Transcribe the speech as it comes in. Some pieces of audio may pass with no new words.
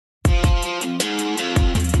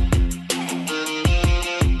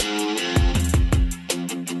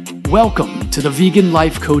Welcome to the Vegan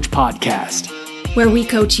Life Coach Podcast, where we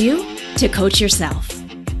coach you to coach yourself.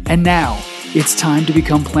 And now it's time to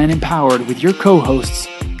become plant empowered with your co-hosts,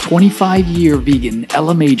 25-year vegan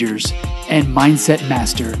Ella Majors and mindset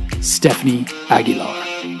master Stephanie Aguilar.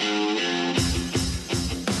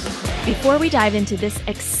 Before we dive into this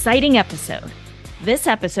exciting episode, this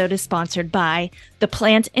episode is sponsored by the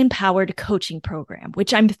Plant Empowered Coaching Program,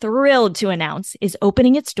 which I'm thrilled to announce is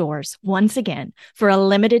opening its doors once again for a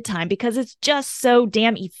limited time because it's just so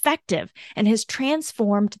damn effective and has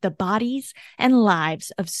transformed the bodies and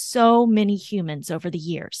lives of so many humans over the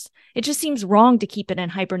years. It just seems wrong to keep it in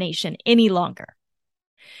hibernation any longer.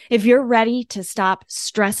 If you're ready to stop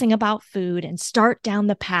stressing about food and start down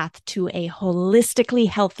the path to a holistically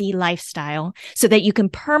healthy lifestyle so that you can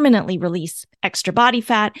permanently release extra body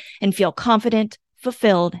fat and feel confident,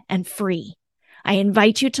 fulfilled, and free, I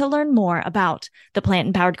invite you to learn more about the Plant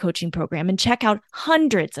Empowered Coaching Program and check out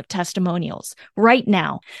hundreds of testimonials right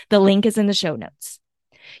now. The link is in the show notes.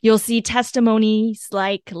 You'll see testimonies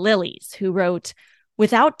like Lily's, who wrote,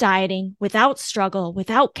 "Without dieting, without struggle,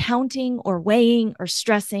 without counting or weighing or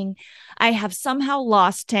stressing, I have somehow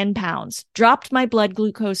lost 10 pounds, dropped my blood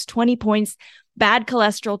glucose 20 points, bad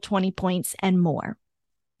cholesterol 20 points, and more."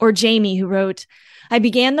 Or Jamie, who wrote, "I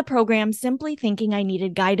began the program simply thinking I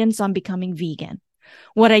needed guidance on becoming vegan.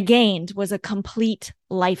 What I gained was a complete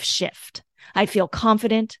life shift. I feel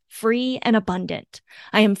confident, free, and abundant.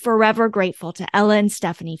 I am forever grateful to Ella and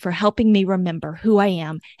Stephanie for helping me remember who I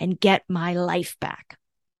am and get my life back."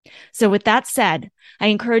 So with that said, I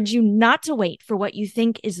encourage you not to wait for what you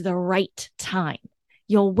think is the right time.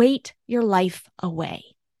 You'll wait your life away.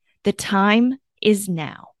 The time is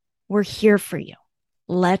now. We're here for you.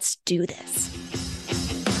 Let's do this.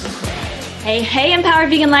 Hey, Empowered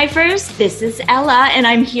Vegan Lifers. This is Ella, and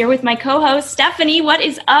I'm here with my co-host, Stephanie. What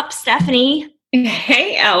is up, Stephanie?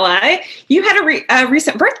 Hey, Ella. You had a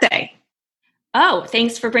recent birthday. Oh,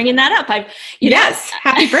 thanks for bringing that up.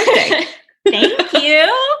 Happy birthday. Thank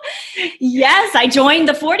you. Yes, I joined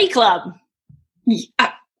the 40 Club.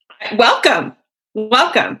 Welcome.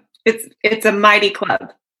 It's a mighty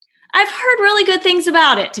club. I've heard really good things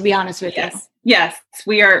about it, to be honest with you. Yes,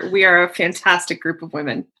 we are a fantastic group of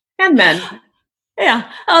women and men.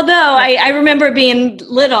 Yeah. Although I remember being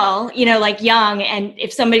little, like young, and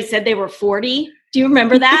if somebody said they were 40, do you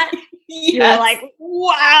remember that? Yes. You were like,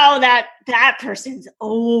 wow, that person's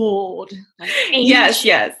old. Like yes.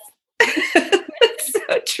 That's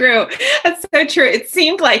so true. It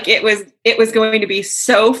seemed like it was going to be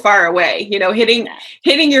so far away.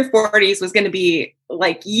 Hitting your 40s was going to be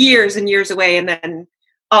like years and years away, and then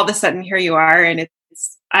all of a sudden here you are, and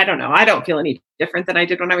it's, I don't know. I don't feel any different than I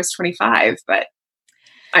did when I was 25, but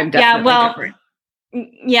I'm definitely different.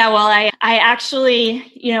 Yeah, well, I actually,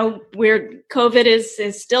 COVID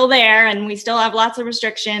is still there, and we still have lots of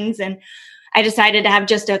restrictions, and I decided to have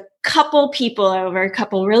just a couple people over, a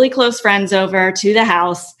couple really close friends over to the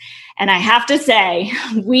house. And I have to say,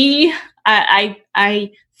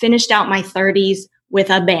 I finished out my 30s with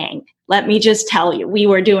a bang. Let me just tell you, we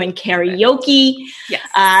were doing karaoke.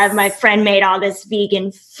 Yes. My friend made all this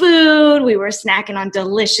vegan food. We were snacking on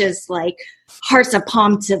delicious, like, hearts of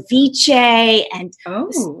palm ceviche and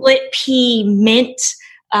split pea mint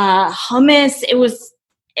hummus.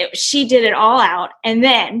 She did it all out. And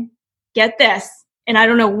then, get this, and I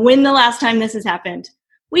don't know when the last time this has happened,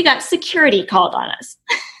 we got security called on us.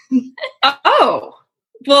 Oh,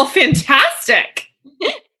 well, fantastic.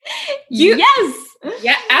 Yes.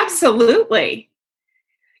 Yeah, absolutely.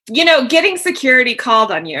 Getting security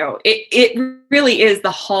called on you, it really is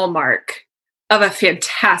the hallmark of a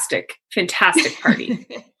fantastic party.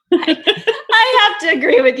 I have to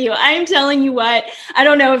agree with you. I'm telling you what, I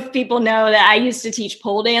don't know if people know that I used to teach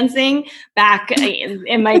pole dancing back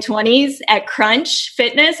in my 20s at Crunch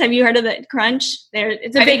Fitness. Have you heard of the Crunch?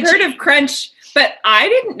 I've heard of Crunch, but I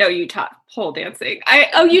didn't know you taught pole dancing.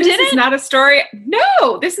 You didn't? This is not a story.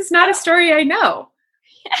 No, this is not a story I know.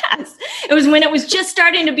 Yes. It was when it was just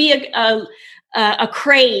starting to be a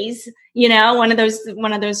craze, one of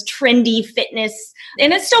those trendy fitness,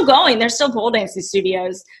 and it's still going. There's still pole dancing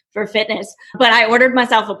studios for fitness, but I ordered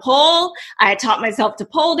myself a pole. I taught myself to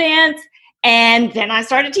pole dance, and then I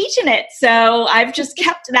started teaching it. So I've just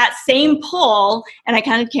kept that same pole, and I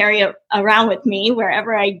kind of carry it around with me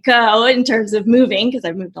wherever I go in terms of moving, because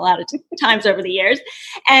I've moved a lot of times over the years.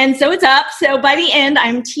 And so it's up. So by the end,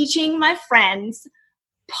 I'm teaching my friends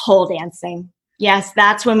pole dancing. Yes,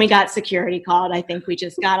 that's when we got security called. I think we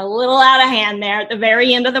just got a little out of hand there at the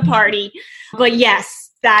very end of the party. But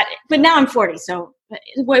yes, but now I'm 40, so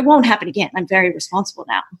it won't happen again. I'm very responsible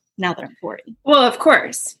now that I'm 40. Well, of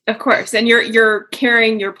course. And you're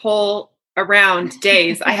carrying your pole around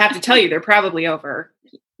days. I have to tell you, they're probably over.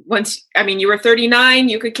 You were 39,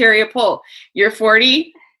 you could carry a pole. You're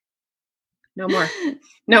 40. No more.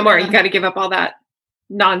 You got to give up all that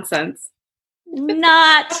nonsense.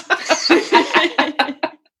 Not.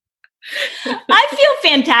 I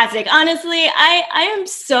feel fantastic. Honestly, I am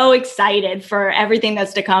so excited for everything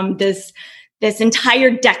that's to come this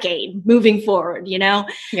entire decade moving forward,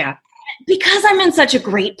 Yeah. Because I'm in such a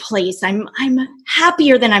great place. I'm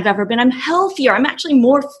happier than I've ever been. I'm healthier. I'm actually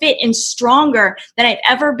more fit and stronger than I've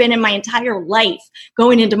ever been in my entire life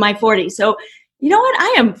going into my 40s. So, you know what?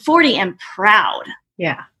 I am 40 and proud.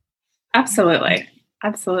 Yeah. Absolutely.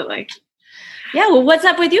 Yeah. Well, what's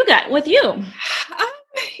up with you guys? With you?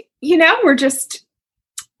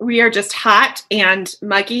 We are just hot and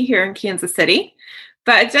muggy here in Kansas City,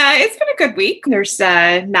 but it's been a good week. There's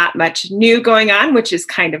not much new going on, which is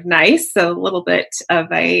kind of nice. So a little bit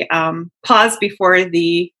of a pause before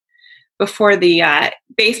the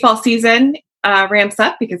baseball season ramps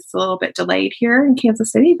up, because it's a little bit delayed here in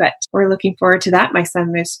Kansas City, but we're looking forward to that. My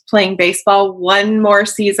son is playing baseball one more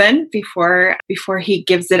season before he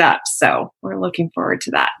gives it up. So we're looking forward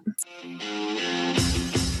to that.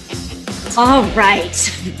 All right.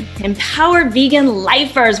 Empowered Vegan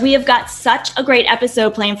Lifers. We have got such a great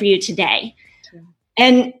episode planned for you today.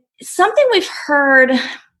 And something we've heard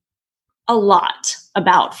a lot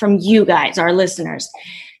about from you guys, our listeners,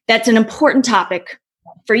 that's an important topic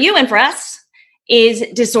for you and for us, is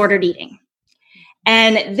disordered eating.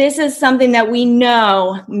 And this is something that we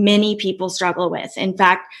know many people struggle with. In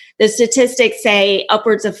fact, the statistics say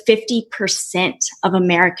upwards of 50% of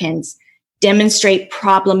Americans demonstrate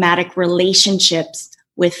problematic relationships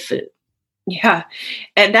with food. Yeah.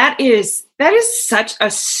 And that is such a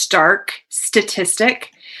stark statistic,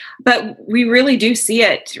 but we really do see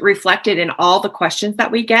it reflected in all the questions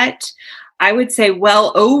that we get. I would say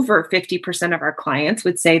well over 50% of our clients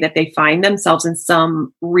would say that they find themselves in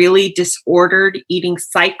some really disordered eating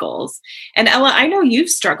cycles. And Ella, I know you've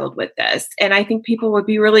struggled with this, and I think people would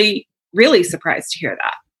be really, really surprised to hear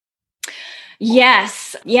that.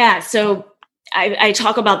 Yes. Yeah. So I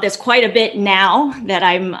talk about this quite a bit now that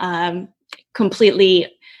I'm completely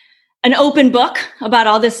an open book about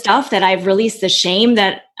all this stuff, that I've released the shame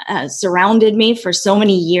that surrounded me for so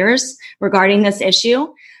many years regarding this issue.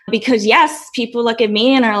 Because yes, people look at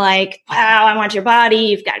me and are like, wow, I want your body.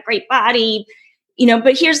 You've got a great body,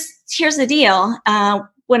 but here's the deal.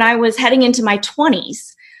 When I was heading into my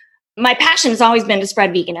 20s, my passion has always been to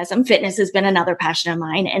spread veganism. Fitness has been another passion of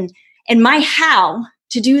mine. And my how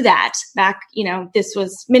to do that back, this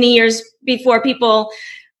was many years before people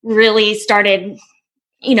really started,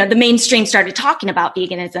 the mainstream started talking about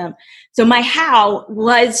veganism. So my how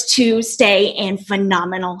was to stay in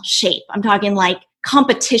phenomenal shape. I'm talking like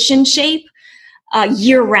competition shape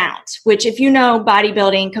year round, which if you know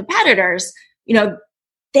bodybuilding competitors,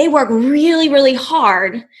 they work really, really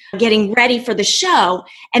hard getting ready for the show.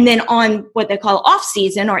 And then on what they call off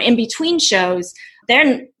season or in between shows, they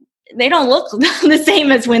don't look the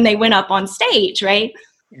same as when they went up on stage, right?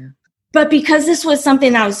 Yeah. But because this was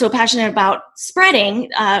something that I was so passionate about spreading,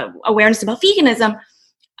 awareness about veganism,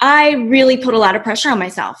 I really put a lot of pressure on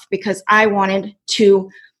myself because I wanted to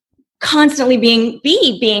constantly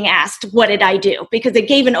being asked, what did I do? Because it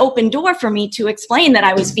gave an open door for me to explain that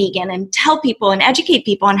I was vegan and tell people and educate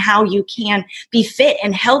people on how you can be fit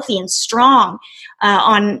and healthy and strong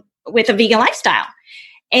with a vegan lifestyle.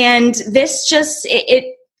 And this just,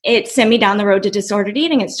 it sent me down the road to disordered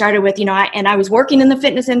eating. It started with, I was working in the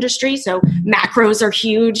fitness industry, so macros are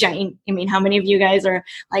huge. I mean, how many of you guys are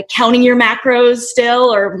like counting your macros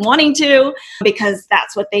still or wanting to? Because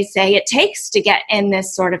that's what they say it takes to get in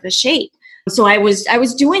this sort of a shape. So I was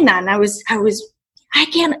doing that, and I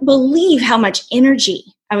can't believe how much energy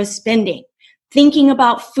I was spending thinking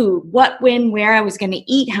about food, what, when, where I was going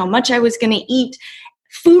to eat, how much I was going to eat.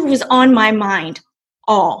 Food was on my mind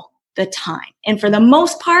all the time. And for the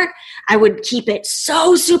most part, I would keep it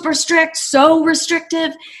so super strict, so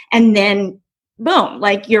restrictive. And then boom,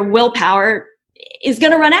 like your willpower is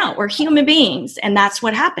going to run out. We're human beings. And that's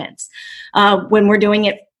what happens when we're doing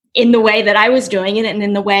it in the way that I was doing it and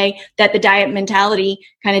in the way that the diet mentality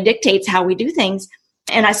kind of dictates how we do things.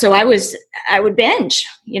 And I would binge,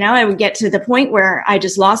 I would get to the point where I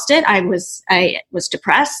just lost it. I was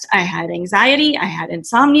depressed. I had anxiety. I had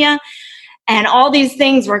insomnia. And all these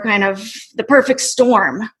things were kind of the perfect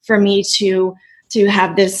storm for me to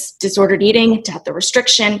have this disordered eating, to have the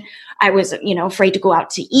restriction. I was, afraid to go out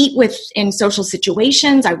to eat in social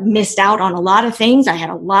situations. I missed out on a lot of things. I had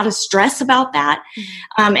a lot of stress about that.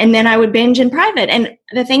 And then I would binge in private. And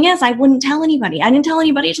the thing is, I wouldn't tell anybody. I didn't tell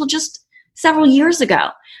anybody until just several years ago.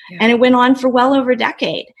 Yeah. And it went on for well over a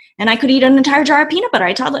decade. And I could eat an entire jar of peanut butter.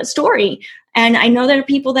 I tell that story. And I know there are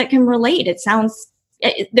people that can relate.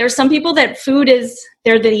 There's some people that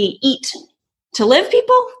they're the eat to live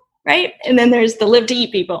people, right? And then there's the live to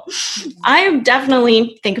eat people. I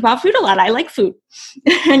definitely think about food a lot. I like food.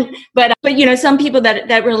 but some people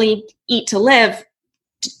that really eat to live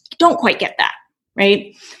don't quite get that,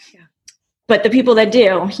 right? Yeah. But the people that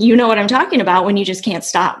do, you know what I'm talking about when you just can't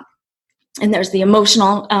stop. And there's the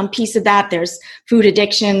emotional piece of that. There's food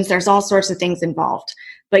addictions. There's all sorts of things involved.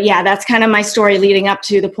 But yeah, that's kind of my story leading up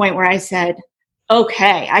to the point where I said,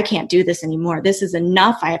 okay, I can't do this anymore. This is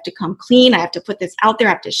enough. I have to come clean. I have to put this out there.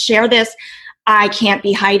 I have to share this. I can't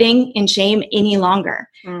be hiding in shame any longer.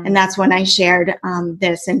 And that's when I shared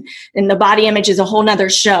this. And the body image is a whole nother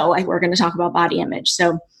show. We're going to talk about body image.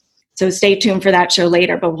 So stay tuned for that show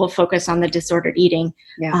later, but we'll focus on the disordered eating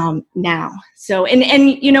now. So,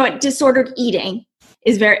 and disordered eating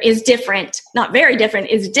is different, not very different,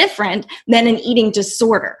 is different than an eating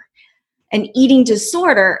disorder. An eating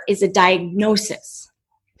disorder is a diagnosis.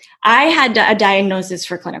 I had a diagnosis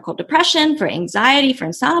for clinical depression, for anxiety, for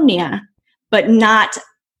insomnia, but not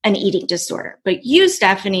an eating disorder. But you,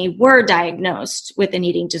 Stephanie, were diagnosed with an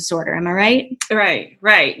eating disorder. Am I right?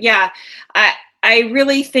 Right. Yeah. I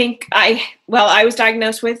really think I was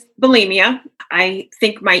diagnosed with bulimia. I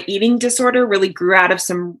think my eating disorder really grew out of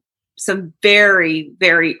some very,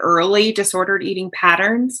 very early disordered eating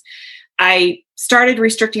patterns. I started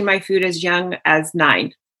restricting my food as young as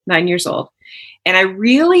 9 years old. And I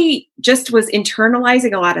really just was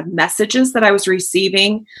internalizing a lot of messages that I was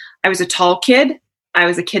receiving. I was a tall kid. I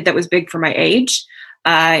was a kid that was big for my age.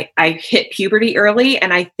 I hit puberty early,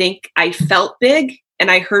 and I think I felt big. And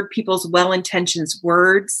I heard people's well-intentioned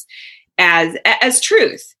words as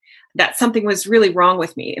truth, that something was really wrong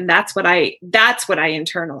with me. And that's what I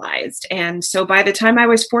internalized. And so by the time I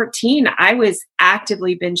was 14, I was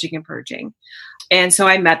actively binging and purging. And so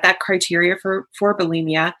I met that criteria for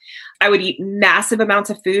bulimia. I would eat massive amounts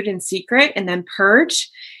of food in secret and then purge.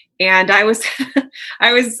 And I was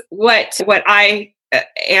what I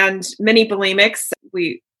and many bulimics,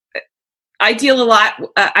 I deal a lot.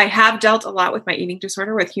 I have dealt a lot with my eating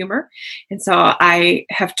disorder with humor. And so I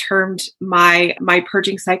have termed my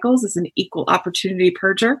purging cycles as an equal opportunity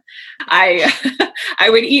purger. I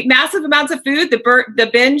would eat massive amounts of food. The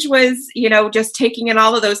binge was, just taking in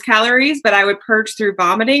all of those calories, but I would purge through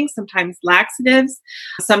vomiting, sometimes laxatives,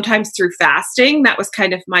 sometimes through fasting. That was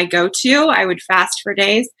kind of my go-to. I would fast for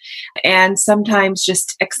days, and sometimes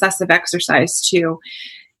just excessive exercise too.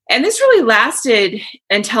 And this really lasted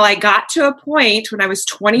until I got to a point when I was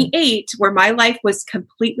 28 where my life was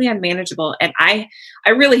completely unmanageable, and I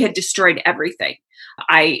really had destroyed everything.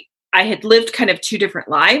 I had lived kind of two different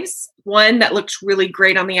lives, one that looked really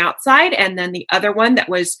great on the outside, and then the other one that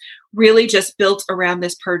was really just built around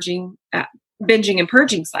this binging and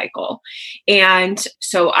purging cycle. And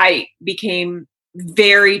so I became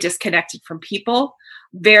very disconnected from people,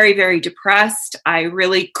 very, very depressed. I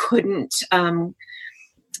really couldn't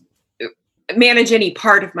manage any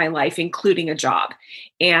part of my life, including a job.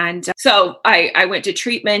 And so I went to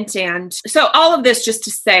treatment. And so all of this just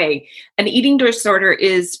to say, an eating disorder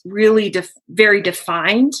is really very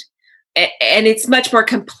defined, and it's much more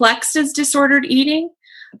complex as disordered eating,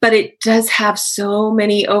 but it does have so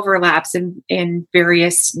many overlaps in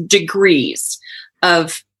various degrees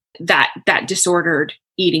of that disordered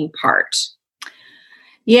eating part.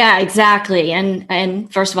 Yeah, exactly.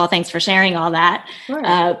 And first of all, thanks for sharing all that.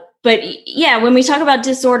 Sure. But yeah, when we talk about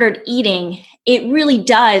disordered eating, it really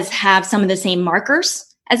does have some of the same markers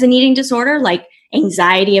as an eating disorder, like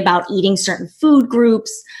anxiety about eating certain food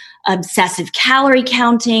groups, obsessive calorie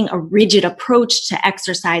counting, a rigid approach to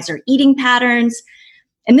exercise or eating patterns.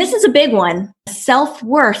 And this is a big one,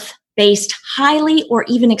 self-worth based highly or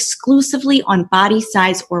even exclusively on body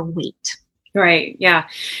size or weight. Right. Yeah.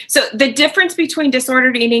 So the difference between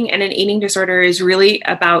disordered eating and an eating disorder is really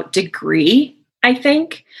about degree, I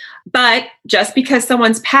think. But just because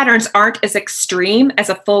someone's patterns aren't as extreme as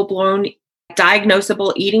a full-blown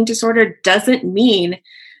diagnosable eating disorder doesn't mean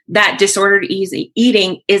that disordered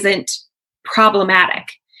eating isn't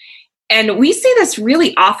problematic. And we see this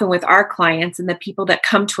really often with our clients and the people that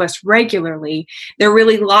come to us regularly. They're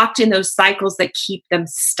really locked in those cycles that keep them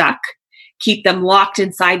stuck, keep them locked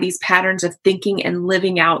inside these patterns of thinking and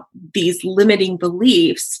living out these limiting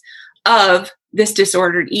beliefs of this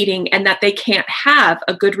disordered eating, and that they can't have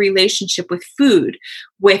a good relationship with food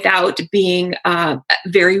without being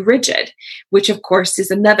very rigid, which of course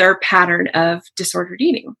is another pattern of disordered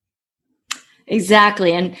eating.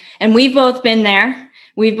 Exactly. And we've both been there.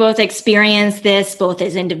 We've both experienced this both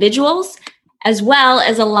as individuals as well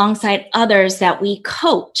as alongside others that we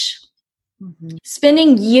coach. Mm-hmm.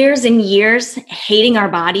 Spending years and years hating our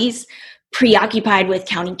bodies, preoccupied with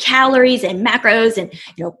counting calories and macros and,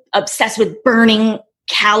 obsessed with burning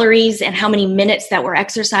calories and how many minutes that we're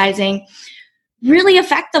exercising really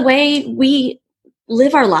affect the way we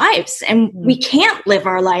live our lives. And we can't live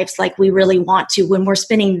our lives like we really want to when we're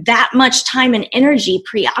spending that much time and energy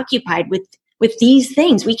preoccupied with these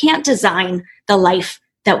things. We can't design the life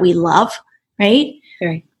that we love, right?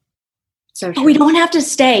 Right. So but we don't have to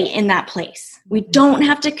stay in that place. We don't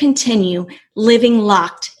have to continue living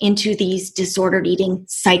locked into these disordered eating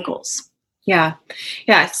cycles. Yeah.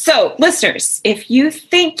 Yeah. So listeners, if you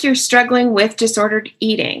think you're struggling with disordered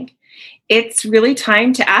eating, it's really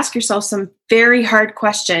time to ask yourself some very hard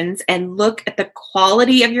questions and look at the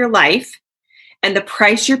quality of your life and the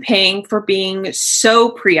price you're paying for being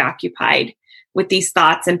so preoccupied with these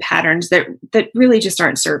thoughts and patterns that really just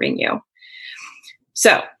aren't serving you.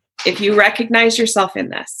 So if you recognize yourself in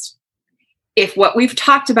this, if what we've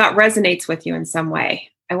talked about resonates with you in some way,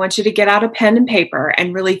 I want you to get out a pen and paper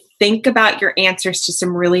and really think about your answers to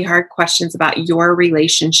some really hard questions about your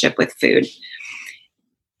relationship with food.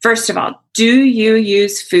 First of all, do you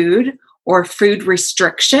use food or food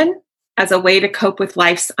restriction as a way to cope with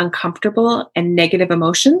life's uncomfortable and negative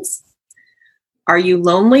emotions? Are you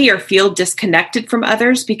lonely or feel disconnected from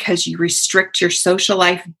others because you restrict your social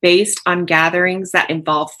life based on gatherings that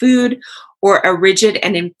involve food or a rigid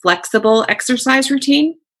and inflexible exercise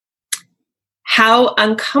routine? How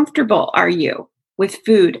uncomfortable are you with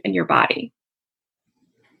food and your body?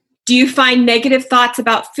 Do you find negative thoughts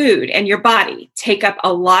about food and your body take up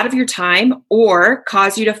a lot of your time or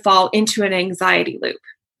cause you to fall into an anxiety loop?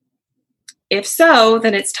 If so,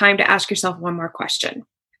 then it's time to ask yourself one more question.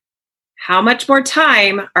 How much more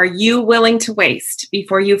time are you willing to waste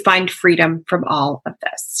before you find freedom from all of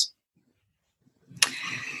this?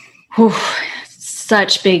 Whew,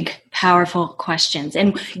 such big, powerful questions.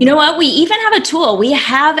 And you know what? We even have a tool. We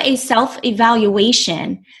have a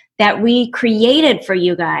self-evaluation that we created for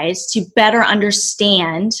you guys to better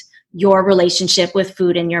understand your relationship with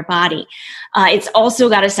food and your body. It's also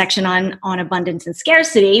got a section on abundance and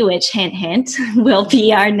scarcity, which hint, hint, will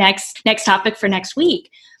be our next topic for next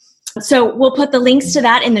week. So we'll put the links to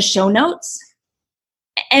that in the show notes.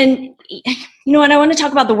 And you know what? I want to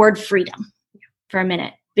talk about the word freedom for a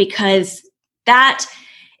minute, because that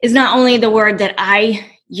is not only the word that I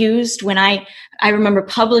used when I remember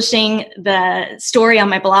publishing the story on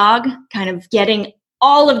my blog, kind of getting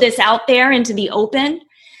all of this out there into the open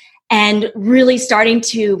and really starting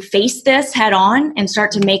to face this head on and start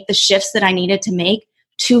to make the shifts that I needed to make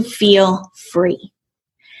to feel free.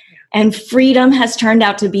 And freedom has turned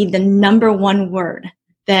out to be the number one word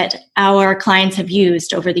that our clients have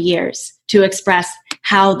used over the years to express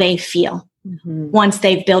how they feel once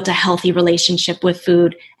they've built a healthy relationship with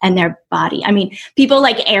food and their body. I mean, people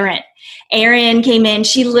like Erin. Erin came in,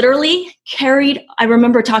 she literally carried, I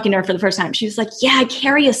remember talking to her for the first time. She was like, yeah, I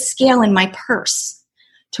carry a scale in my purse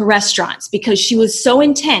to restaurants, because she was so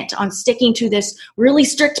intent on sticking to this really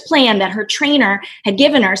strict plan that her trainer had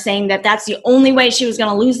given her, saying that that's the only way she was going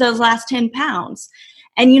to lose those last 10 pounds.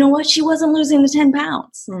 And you know what? She wasn't losing the 10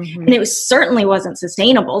 pounds. And it certainly wasn't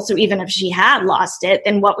sustainable. So even if she had lost it,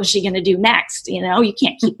 then what was she going to do next? You know, you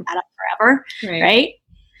can't keep that up forever, right?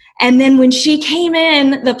 And then when she came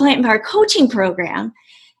in the Plant Empowered Coaching Program,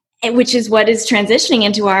 which is what is transitioning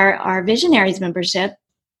into our Visionaries membership,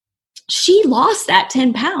 she lost that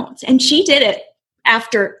 10 pounds. And she did it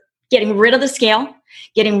after getting rid of the scale,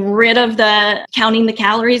 getting rid of the counting the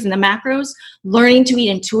calories and the macros, learning to eat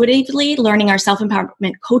intuitively, learning our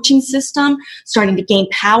self-empowerment coaching system, starting to gain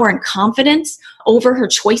power and confidence over her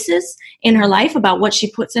choices in her life about what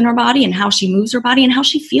she puts in her body and how she moves her body and how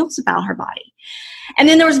she feels about her body. And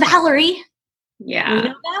then there was Valerie. Yeah. You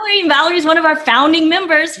know Valerie. Valerie's one of our founding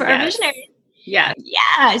members for our Visionaries. Yeah.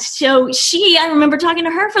 Yeah. So I remember talking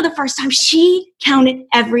to her for the first time. She counted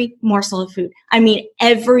every morsel of food. I mean,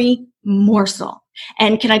 every morsel.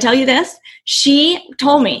 And can I tell you this? She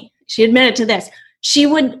told me, she admitted to this, she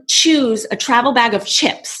would choose a travel bag of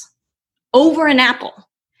chips over an apple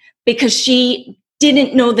because she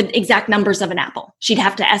didn't know the exact numbers of an apple. She'd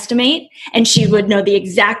have to estimate, and she would know the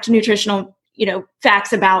exact nutritional,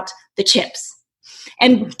 facts about the chips.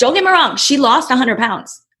 And don't get me wrong, she lost 100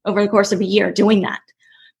 pounds over the course of a year doing that.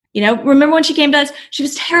 Remember when she came to us, she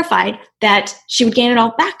was terrified that she would gain it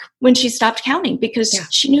all back when she stopped counting because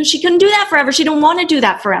she knew she couldn't do that forever. She didn't want to do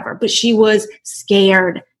that forever, but she was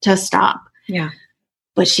scared to stop. Yeah.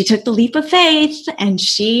 But she took the leap of faith and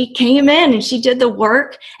she came in and she did the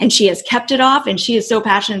work and she has kept it off. And she is so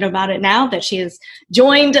passionate about it now that she has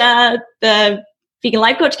joined the Vegan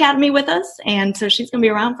Life Coach Academy with us. And so she's going to be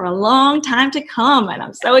around for a long time to come. And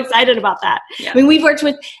I'm so excited about that. Yeah. I mean, we've worked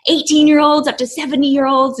with 18-year-olds up to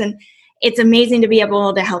 70-year-olds. And it's amazing to be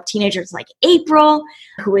able to help teenagers like April,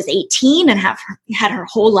 who is 18 and had her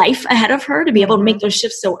whole life ahead of her, to be able to make those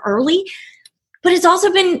shifts so early. But it's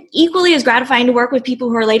also been equally as gratifying to work with people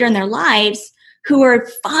who are later in their lives who are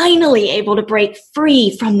finally able to break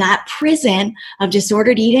free from that prison of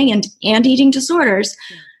disordered eating and eating disorders.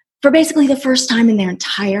 Yeah. For basically the first time in their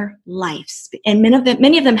entire lives. And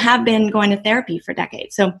many of them have been going to therapy for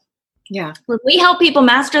decades. So we help people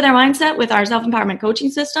master their mindset with our self-empowerment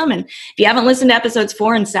coaching system. And if you haven't listened to episodes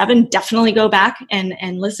 4 and 7, definitely go back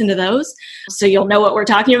and listen to those so you'll know what we're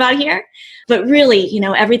talking about here. But really,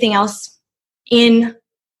 everything else in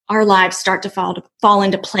our lives start to fall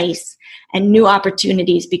into place and new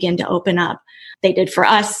opportunities begin to open up. They did for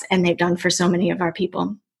us and they've done for so many of our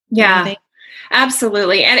people. Yeah.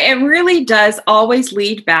 Absolutely. And it really does always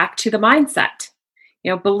lead back to the mindset.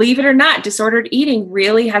 Believe it or not, disordered eating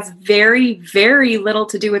really has very, very little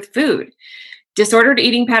to do with food. Disordered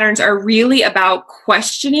eating patterns are really about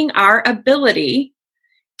questioning our ability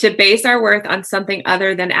to base our worth on something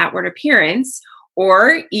other than outward appearance,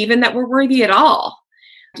 or even that we're worthy at all.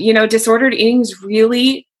 Disordered eating is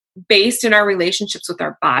really based in our relationships with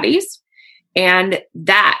our bodies. And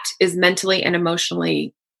that is mentally and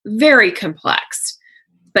emotionally very complex,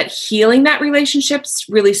 but healing that relationships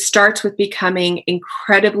really starts with becoming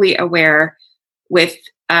incredibly aware with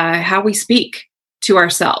how we speak to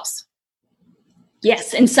ourselves.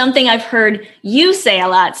 Yes. And something I've heard you say a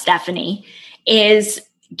lot, Stephanie, is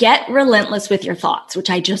get relentless with your thoughts, which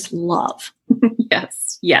I just love.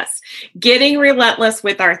 Yes. Getting relentless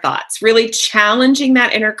with our thoughts, really challenging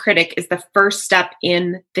that inner critic is the first step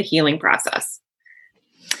in the healing process.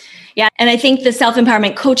 Yeah. And I think the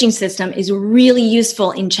self-empowerment coaching system is really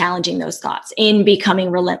useful in challenging those thoughts, in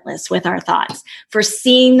becoming relentless with our thoughts, for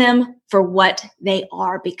seeing them for what they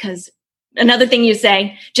are. Because another thing you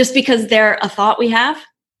say, just because they're a thought we have,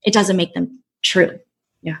 it doesn't make them true.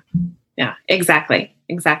 Yeah, exactly.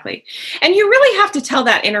 And you really have to tell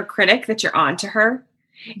that inner critic that you're on to her.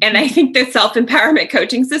 And I think the self-empowerment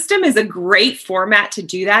coaching system is a great format to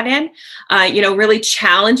do that in, really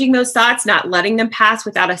challenging those thoughts, not letting them pass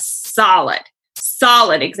without a solid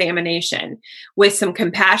examination with some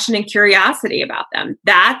compassion and curiosity about them.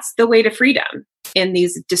 That's the way to freedom in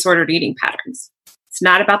these disordered eating patterns. It's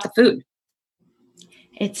not about the food.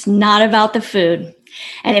 It's not about the food.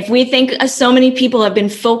 And if we think so many people have been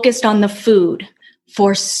focused on the food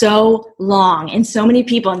for so long, and so many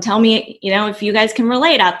people, and tell me, if you guys can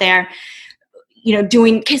relate out there,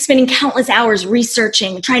 spending countless hours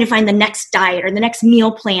researching, trying to find the next diet or the next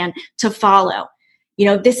meal plan to follow.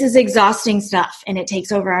 This is exhausting stuff and it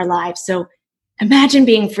takes over our lives. So imagine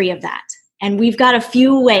being free of that. And we've got a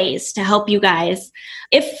few ways to help you guys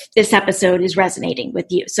if this episode is resonating with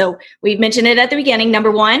you. So we've mentioned it at the beginning.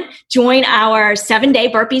 Number 1, join our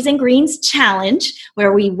 7-day Burpees and Greens challenge,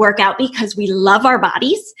 where we work out because we love our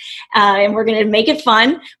bodies, and we're going to make it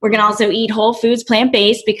fun. We're going to also eat whole foods,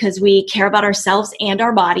 plant-based, because we care about ourselves and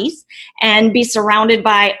our bodies, and be surrounded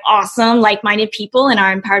by awesome, like-minded people in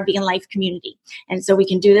our Empowered Vegan Life community. And so we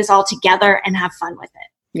can do this all together and have fun with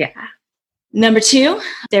it. Yeah. Number 2,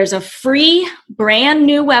 there's a free brand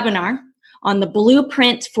new webinar on the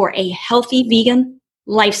blueprint for a healthy vegan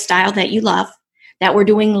lifestyle that you love, that we're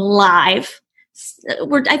doing live.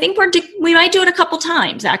 We might do it a couple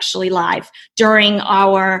times actually live during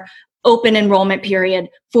our open enrollment period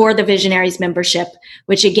for the Visionaries membership,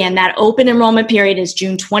 which again, that open enrollment period is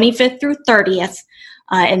June 25th through 30th.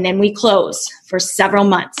 And then we close for several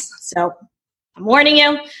months. So I'm warning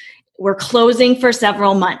you, we're closing for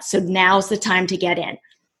several months. So now's the time to get in.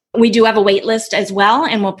 We do have a wait list as well,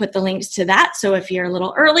 and we'll put the links to that. So if you're a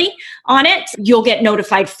little early on it, you'll get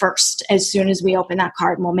notified first as soon as we open that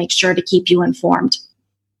card, and we'll make sure to keep you informed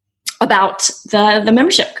about the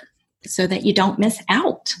membership so that you don't miss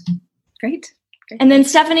out. Great. And then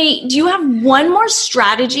Stephanie, do you have one more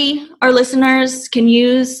strategy our listeners can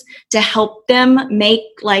use to help them make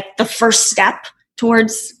like the first step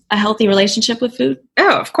towards a healthy relationship with food?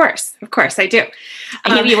 Oh, of course. Of course I do.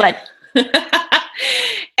 I give you one.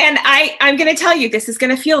 And I'm going to tell you, this is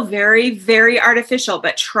going to feel very, very artificial,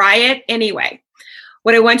 but try it anyway.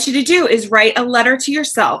 What I want you to do is write a letter to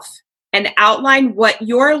yourself and outline what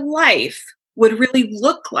your life would really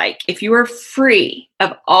look like if you were free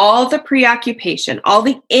of all the preoccupation, all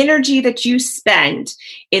the energy that you spend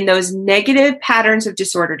in those negative patterns of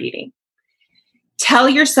disordered eating. Tell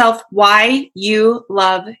yourself why you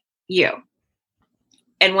love you.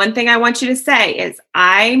 And one thing I want you to say is,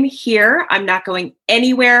 I'm here. I'm not going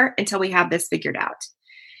anywhere until we have this figured out.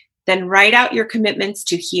 Then write out your commitments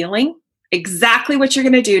to healing, exactly what you're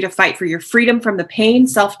going to do to fight for your freedom from the pain,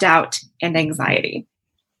 self-doubt, and anxiety.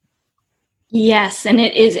 Yes, and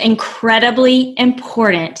it is incredibly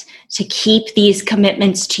important to keep these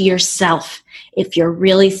commitments to yourself if you're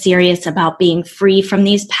really serious about being free from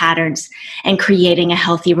these patterns and creating a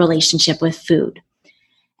healthy relationship with food.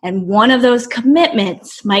 And one of those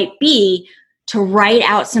commitments might be to write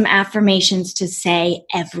out some affirmations to say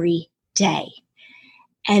every day.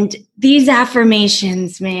 And these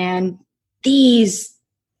affirmations, man,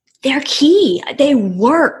 they're key. They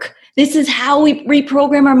work. This is how we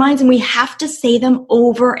reprogram our minds, and we have to say them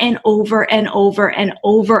over and over and over and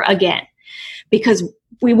over again, because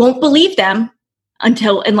we won't believe them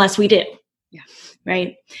unless we do. Yeah.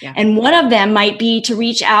 Right? Yeah. And one of them might be to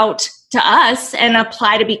reach out to us and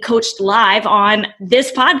apply to be coached live on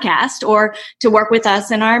this podcast, or to work with us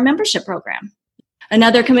in our membership program.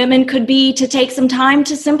 Another commitment could be to take some time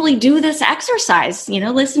to simply do this exercise.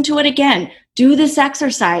 Listen to it again. Do this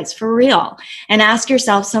exercise for real, and ask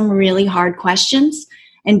yourself some really hard questions,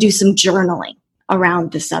 and do some journaling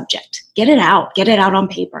around the subject. Get it out on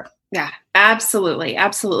paper. Yeah, absolutely.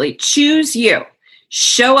 Absolutely. Choose you.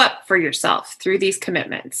 Show up for yourself through these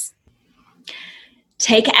commitments.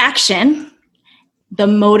 Take action. The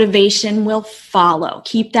motivation will follow.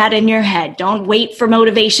 Keep that in your head. Don't wait for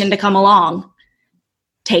motivation to come along.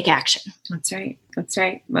 Take action. That's right. That's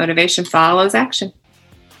right. Motivation follows action.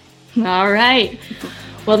 All right.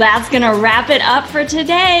 Well, that's going to wrap it up for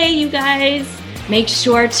today, you guys. Make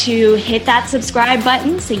sure to hit that subscribe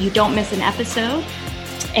button so you don't miss an episode.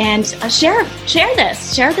 And share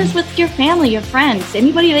this. Share this with your family, your friends,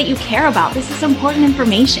 anybody that you care about. This is important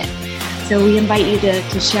information. So we invite you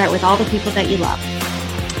to share it with all the people that you love.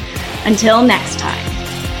 Until next time.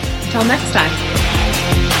 Until next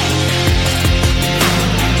time.